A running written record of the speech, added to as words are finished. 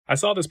I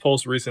saw this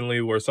post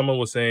recently where someone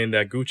was saying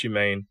that Gucci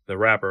Mane, the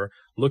rapper,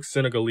 looks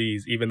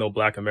Senegalese even though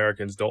Black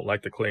Americans don't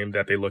like to claim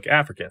that they look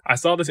African. I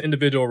saw this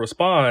individual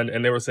respond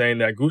and they were saying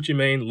that Gucci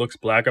Mane looks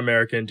Black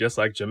American just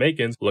like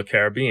Jamaicans look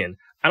Caribbean.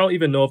 I don't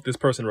even know if this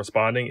person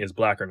responding is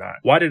Black or not.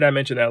 Why did I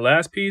mention that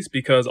last piece?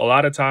 Because a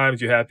lot of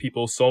times you have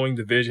people sowing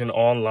division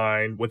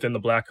online within the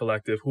Black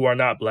collective who are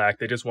not Black.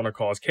 They just want to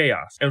cause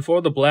chaos. And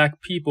for the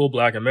Black people,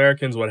 Black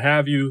Americans, what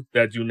have you,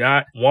 that do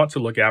not want to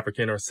look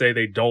African or say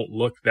they don't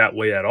look that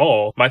way at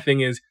all, my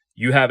thing is,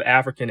 you have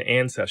African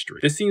ancestry.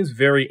 This seems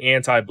very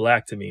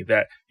anti-Black to me,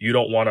 that you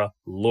don't want to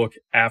look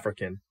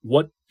African.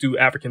 What do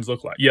Africans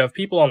look like? You have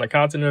people on the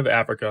continent of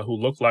Africa who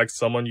look like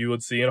someone you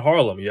would see in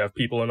Harlem. You have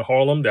people in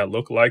Harlem that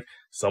look like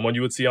someone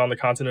you would see on the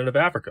continent of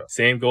Africa.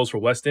 Same goes for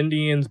West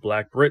Indians,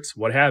 Black Brits,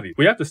 what have you.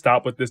 We have to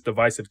stop with this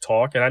divisive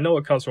talk, and I know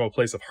it comes from a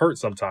place of hurt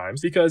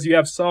sometimes, because you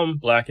have some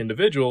Black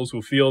individuals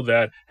who feel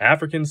that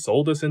Africans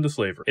sold us into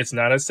slavery. It's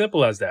not as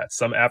simple as that.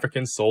 Some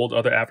Africans sold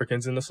other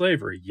Africans into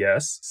slavery.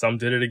 Yes, some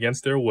did it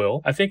against their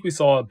will. I think we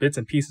saw bits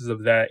and pieces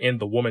of that in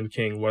The Woman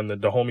King when the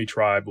Dahomey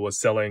tribe was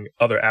selling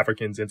other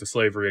Africans into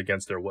slavery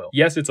against their will.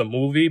 Yes, it's a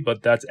movie,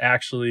 but that's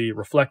actually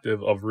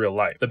reflective of real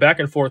life. The back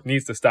and forth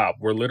needs to stop.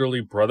 We're literally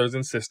brothers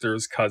and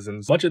sisters,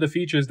 cousins. Much of the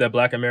features that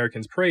Black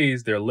Americans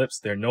praise, their lips,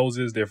 their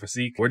noses, their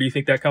physique, where do you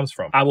think that comes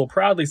from? I will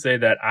proudly say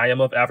that I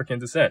am of African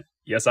descent.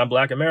 Yes, I'm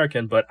Black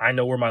American, but I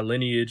know where my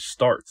lineage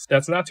starts.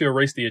 That's not to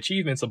erase the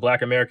achievements of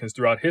Black Americans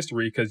throughout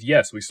history, because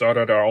yes, we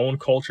started our own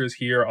cultures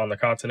here on the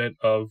continent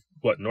of,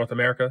 North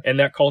America? And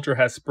that culture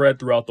has spread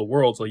throughout the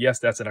world, so yes,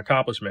 that's an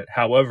accomplishment.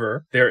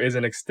 However, there is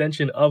an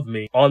extension of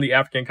me on the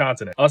African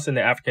continent. Us and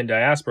the African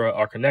diaspora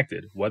are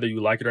connected, whether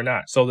you like it or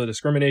not. So the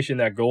discrimination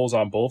that goes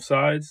on both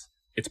sides,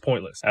 it's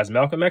pointless. As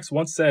Malcolm X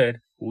once said,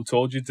 who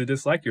told you to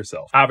dislike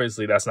yourself?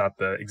 Obviously, that's not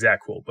the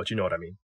exact quote, but you know what I mean.